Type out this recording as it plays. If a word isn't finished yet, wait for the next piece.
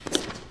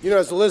You know,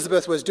 as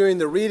Elizabeth was doing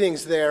the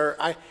readings there,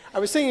 I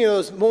was thinking of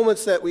those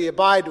moments that we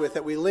abide with,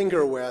 that we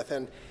linger with.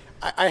 And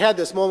I had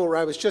this moment where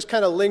I was just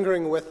kind of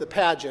lingering with the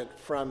pageant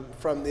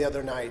from the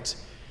other night.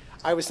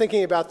 I was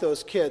thinking about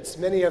those kids.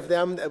 Many of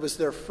them, it was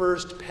their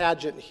first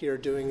pageant here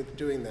doing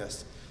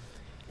this.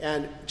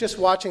 And just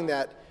watching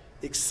that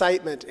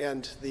excitement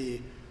and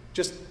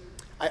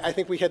I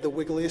think we had the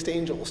wiggliest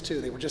angels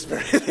too. They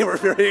were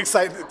very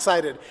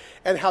excited,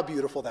 and how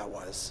beautiful that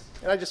was.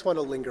 And I just want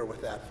to linger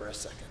with that for a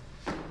second.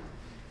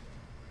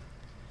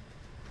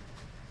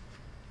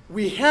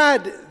 We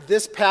had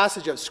this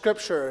passage of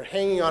Scripture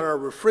hanging on our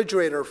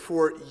refrigerator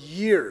for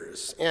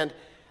years, and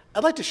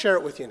I'd like to share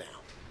it with you now.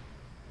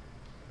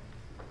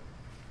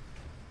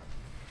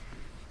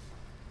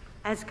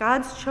 As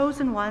God's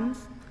chosen ones,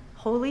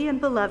 holy and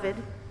beloved,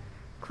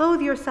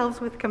 clothe yourselves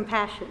with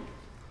compassion.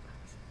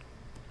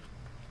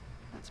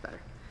 That's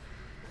better.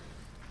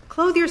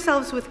 Clothe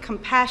yourselves with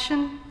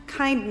compassion,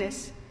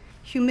 kindness,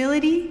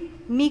 humility,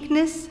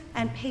 meekness,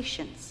 and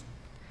patience.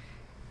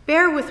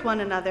 Bear with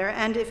one another,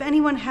 and if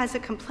anyone has a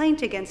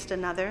complaint against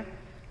another,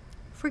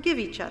 forgive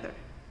each other.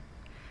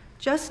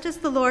 Just as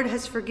the Lord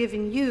has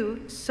forgiven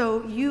you,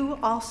 so you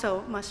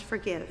also must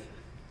forgive.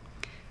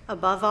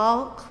 Above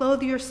all,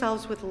 clothe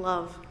yourselves with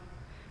love,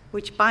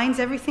 which binds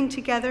everything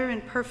together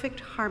in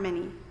perfect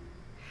harmony.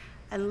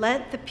 And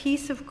let the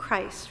peace of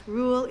Christ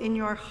rule in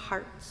your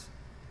hearts,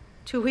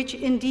 to which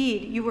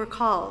indeed you were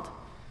called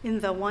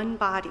in the one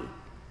body.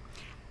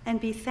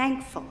 And be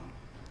thankful.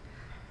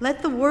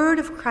 Let the word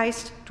of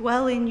Christ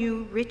dwell in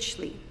you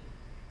richly.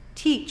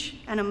 Teach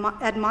and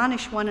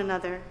admonish one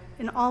another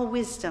in all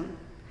wisdom,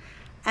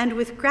 and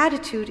with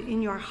gratitude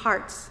in your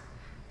hearts,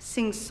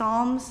 sing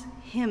psalms,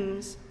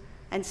 hymns,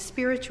 and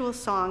spiritual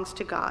songs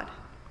to God.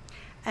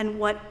 And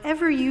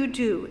whatever you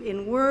do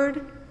in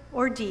word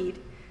or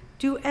deed,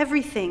 do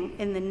everything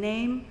in the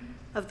name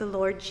of the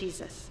Lord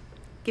Jesus,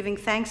 giving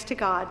thanks to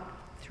God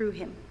through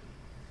him.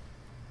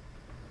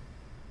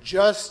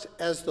 Just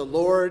as the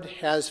Lord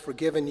has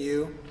forgiven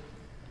you,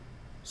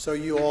 so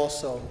you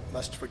also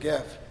must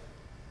forgive.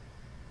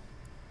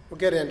 We'll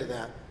get into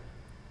that.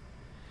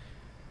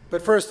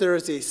 But first, there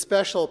is a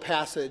special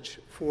passage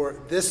for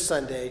this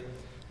Sunday,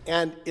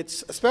 and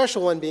it's a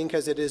special one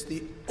because it is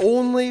the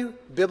only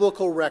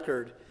biblical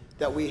record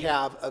that we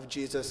have of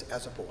Jesus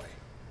as a boy.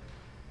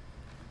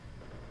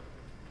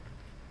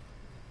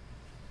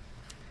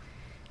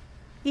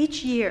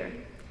 Each year,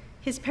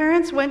 his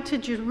parents went to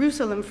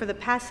Jerusalem for the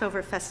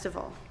Passover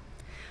festival.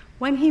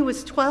 When he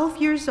was 12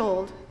 years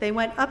old, they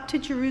went up to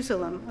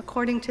Jerusalem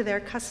according to their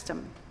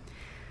custom.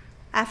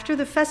 After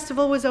the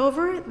festival was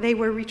over, they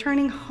were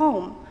returning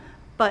home,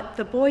 but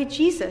the boy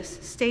Jesus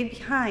stayed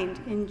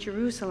behind in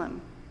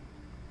Jerusalem.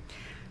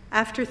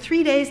 After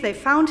 3 days, they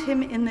found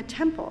him in the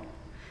temple.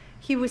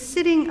 He was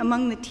sitting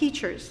among the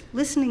teachers,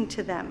 listening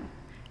to them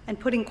and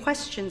putting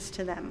questions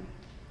to them.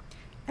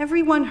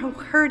 Everyone who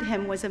heard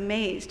him was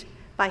amazed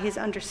by his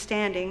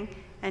understanding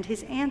and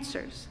his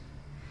answers.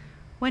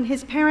 When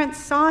his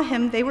parents saw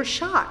him, they were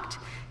shocked.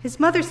 His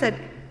mother said,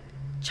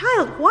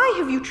 "Child, why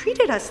have you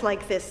treated us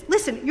like this?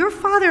 Listen, your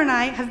father and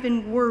I have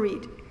been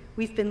worried.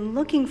 We've been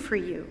looking for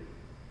you."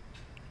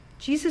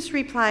 Jesus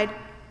replied,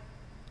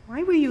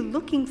 "Why were you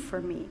looking for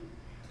me?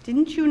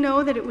 Didn't you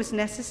know that it was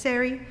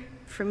necessary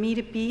for me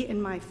to be in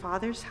my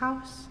Father's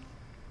house?"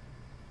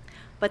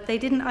 But they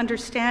didn't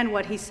understand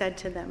what he said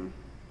to them.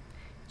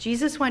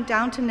 Jesus went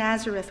down to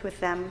Nazareth with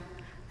them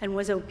and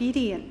was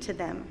obedient to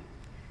them.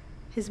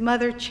 His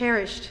mother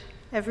cherished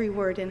every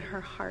word in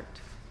her heart.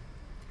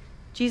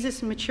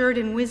 Jesus matured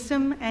in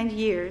wisdom and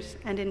years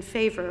and in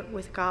favor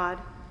with God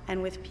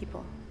and with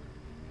people.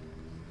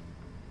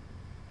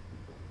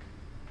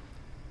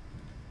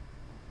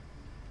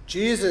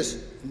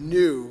 Jesus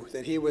knew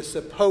that he was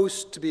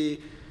supposed to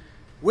be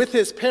with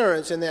his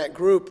parents in that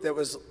group that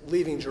was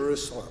leaving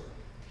Jerusalem.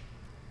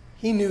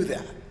 He knew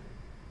that.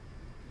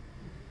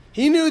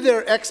 He knew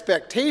their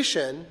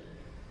expectation,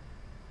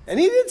 and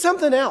he did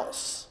something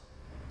else.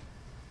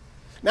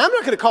 Now, I'm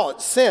not going to call it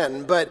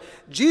sin, but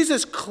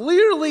Jesus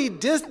clearly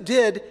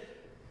did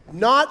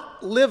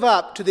not live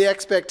up to the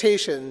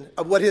expectation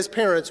of what his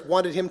parents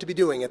wanted him to be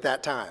doing at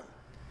that time.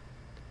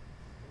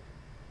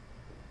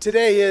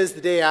 Today is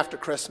the day after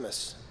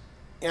Christmas.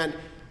 And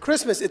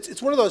Christmas,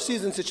 it's one of those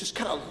seasons that's just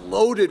kind of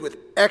loaded with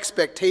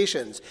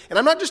expectations. And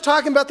I'm not just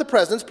talking about the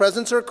presents.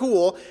 Presents are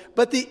cool.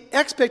 But the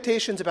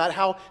expectations about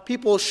how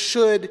people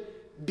should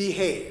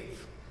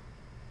behave,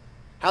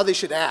 how they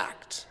should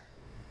act.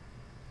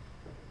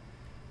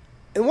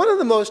 And one of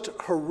the most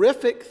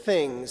horrific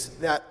things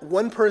that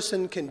one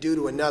person can do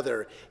to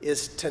another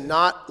is to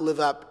not live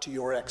up to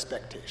your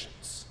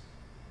expectations.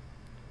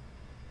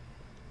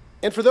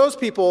 And for those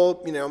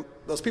people,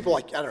 those people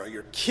like,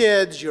 your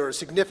kids, your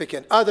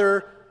significant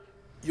other,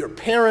 your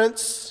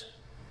parents,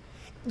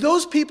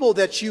 those people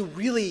that you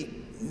really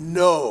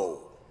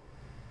know,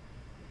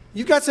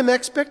 you've got some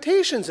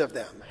expectations of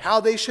them,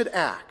 how they should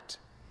act.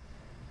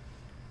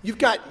 You've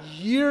got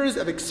years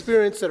of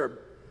experience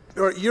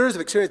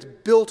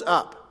built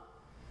up.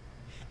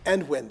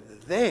 And when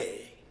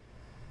they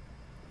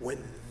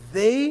when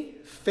they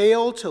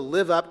fail to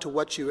live up to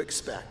what you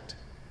expect,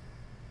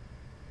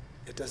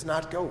 it does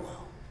not go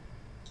well.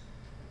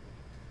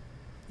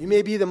 You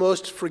may be the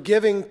most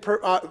forgiving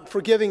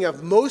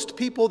of most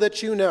people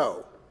that you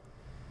know,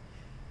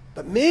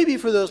 but maybe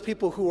for those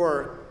people who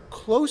are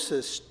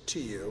closest to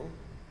you,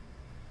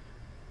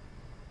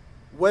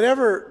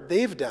 whatever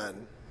they've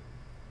done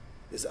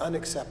is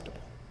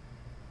unacceptable.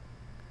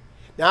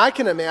 Now, I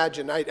can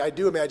imagine, I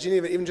do imagine,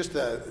 even just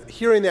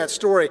hearing that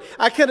story,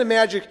 I can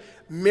imagine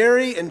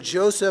Mary and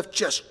Joseph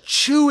just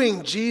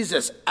chewing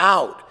Jesus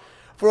out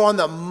for on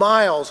the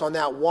miles on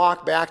that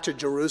walk back to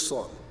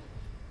Jerusalem.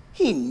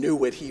 He knew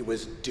what he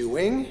was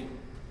doing.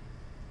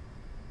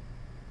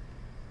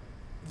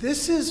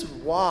 This is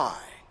why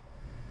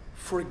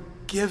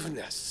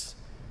forgiveness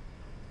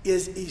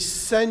is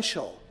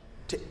essential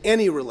to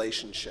any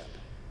relationship.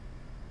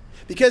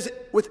 Because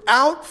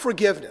without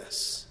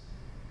forgiveness,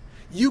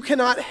 you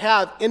cannot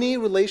have any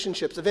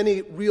relationships of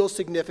any real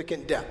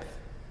significant depth.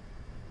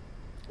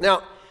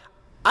 Now,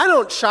 I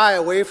don't shy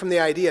away from the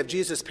idea of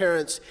Jesus'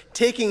 parents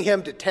taking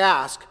him to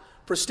task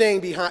for staying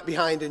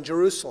behind in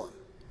Jerusalem.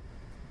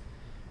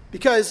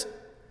 Because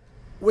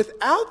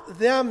without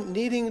them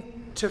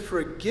needing to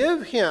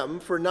forgive him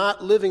for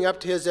not living up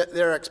to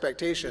their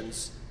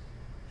expectations,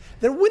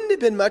 there wouldn't have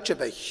been much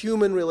of a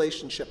human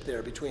relationship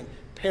there between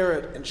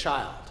parent and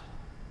child.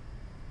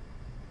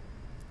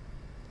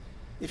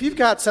 If you've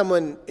got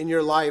someone in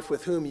your life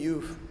with whom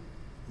you've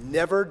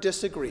never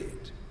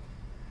disagreed,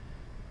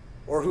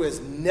 or who has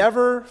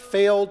never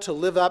failed to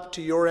live up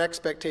to your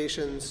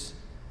expectations,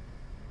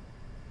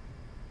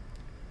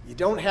 you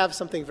don't have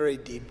something very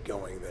deep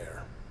going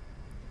there.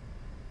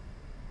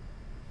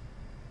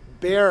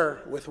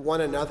 Bear with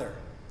one another.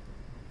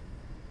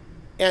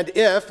 And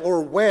if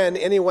or when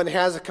anyone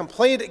has a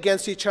complaint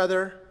against each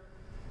other,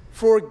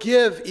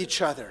 forgive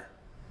each other.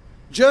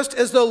 Just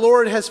as the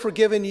Lord has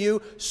forgiven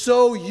you,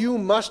 so you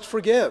must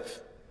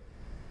forgive.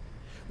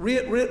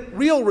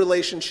 Real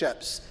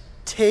relationships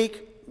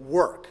take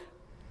work.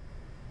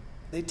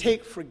 They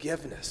take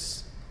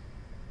forgiveness.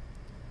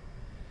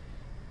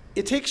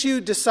 It takes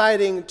you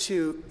deciding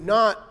to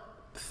not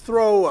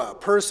throw a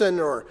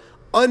person or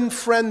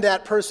unfriend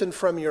that person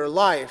from your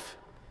life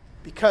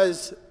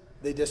because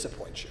they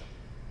disappoint you.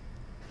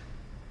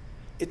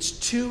 It's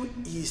too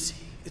easy.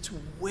 It's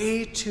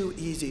way too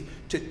easy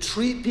to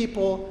treat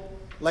people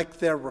like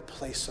they're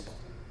replaceable.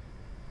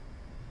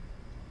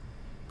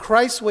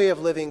 Christ's way of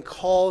living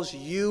calls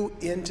you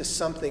into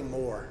something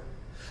more.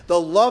 The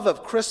love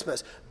of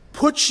Christmas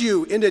puts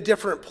you in a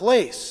different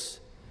place.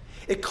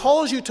 It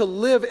calls you to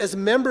live as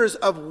members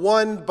of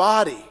one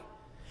body,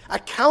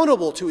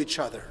 accountable to each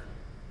other,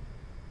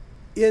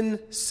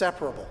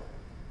 inseparable.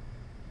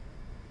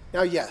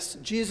 Now, yes,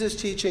 Jesus'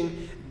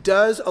 teaching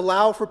does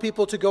allow for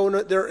people to go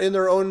in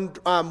their own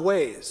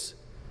ways,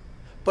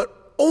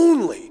 but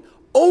only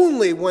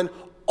when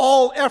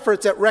all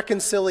efforts at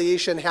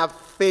reconciliation have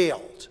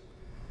failed.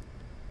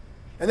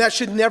 And that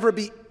should never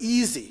be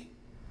easy.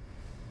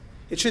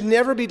 It should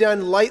never be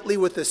done lightly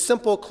with the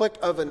simple click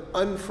of an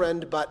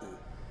unfriend button.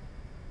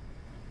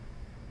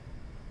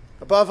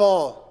 Above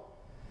all,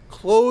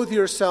 clothe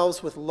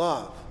yourselves with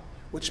love,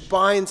 which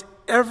binds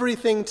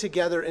everything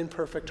together in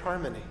perfect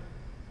harmony.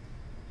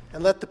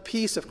 And let the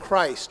peace of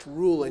Christ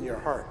rule in your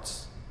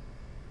hearts.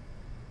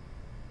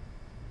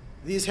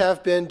 These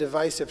have been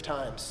divisive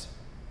times.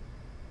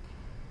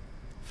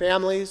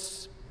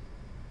 Families,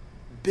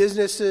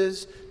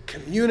 businesses,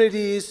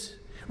 communities,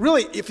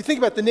 really, if you think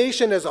about the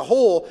nation as a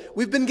whole,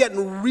 we've been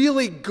getting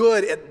really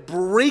good at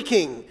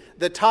breaking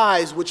the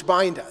ties which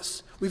bind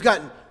us. We've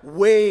gotten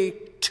way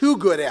too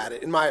good at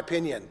it, in my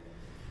opinion.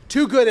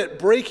 Too good at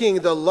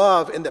breaking the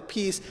love and the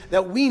peace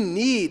that we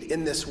need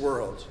in this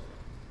world.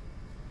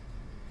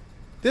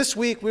 This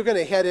week, we're going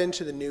to head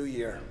into the new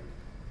year.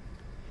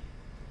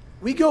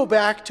 We go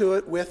back to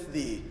it with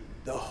the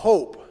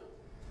hope,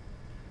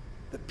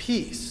 the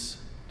peace,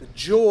 the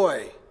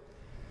joy,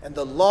 and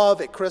the love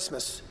at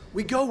Christmas.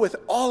 We go with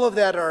all of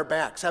that at our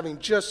backs, having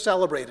just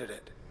celebrated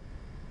it.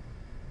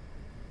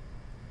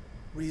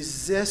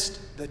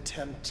 Resist the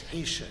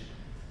temptation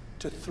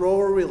to throw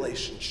a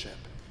relationship,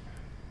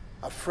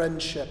 a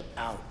friendship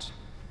out,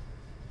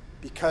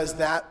 because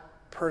that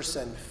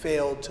person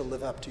failed to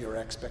live up to your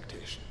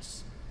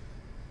expectations.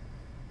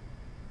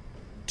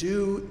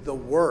 Do the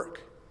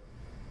work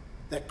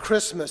that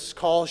Christmas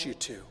calls you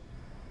to.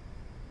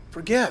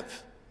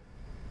 Forgive.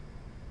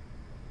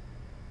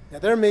 Now,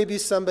 there may be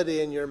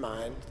somebody in your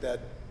mind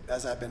that,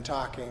 as I've been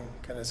talking,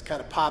 has kind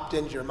of popped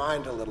into your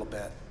mind a little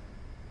bit.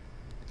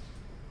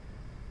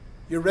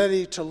 You're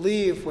ready to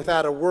leave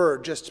without a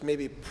word, just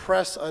maybe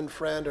press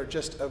unfriend or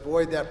just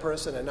avoid that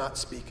person and not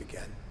speak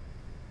again.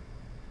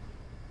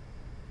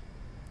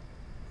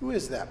 Who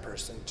is that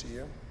person to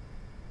you?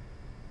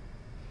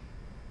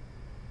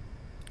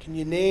 Can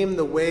you name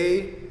the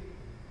way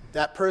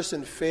that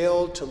person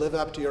failed to live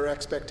up to your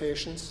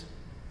expectations?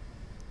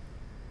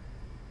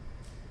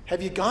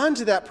 Have you gone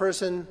to that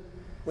person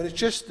when it's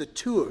just the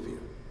two of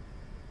you?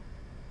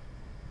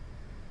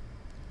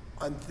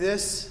 On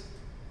this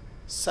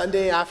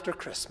Sunday after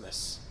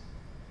Christmas.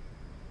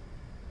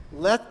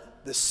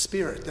 Let the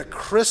Spirit, the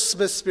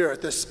Christmas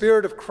Spirit, the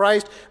Spirit of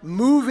Christ,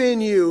 move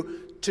in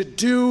you to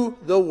do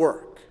the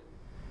work.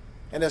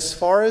 And as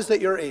far as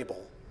that you're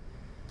able,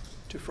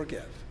 to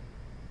forgive.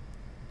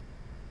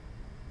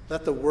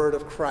 Let the word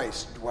of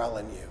Christ dwell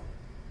in you.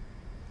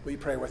 Will you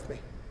pray with me?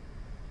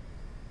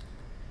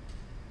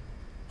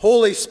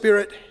 Holy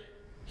Spirit,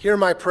 hear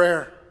my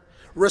prayer.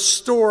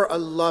 Restore a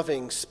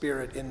loving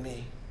spirit in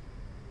me.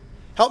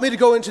 Help me to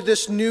go into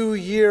this new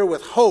year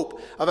with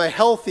hope of a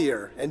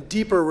healthier and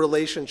deeper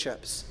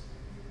relationships.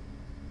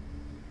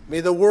 May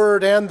the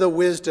word and the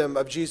wisdom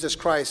of Jesus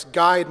Christ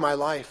guide my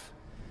life.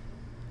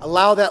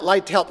 Allow that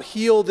light to help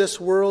heal this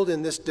world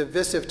in this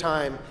divisive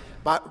time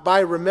by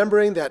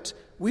remembering that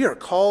we are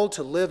called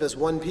to live as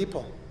one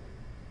people,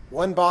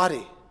 one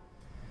body,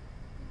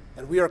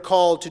 and we are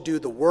called to do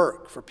the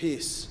work for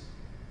peace.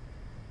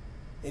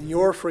 In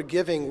your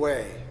forgiving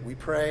way, we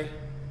pray.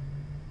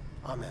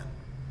 Amen.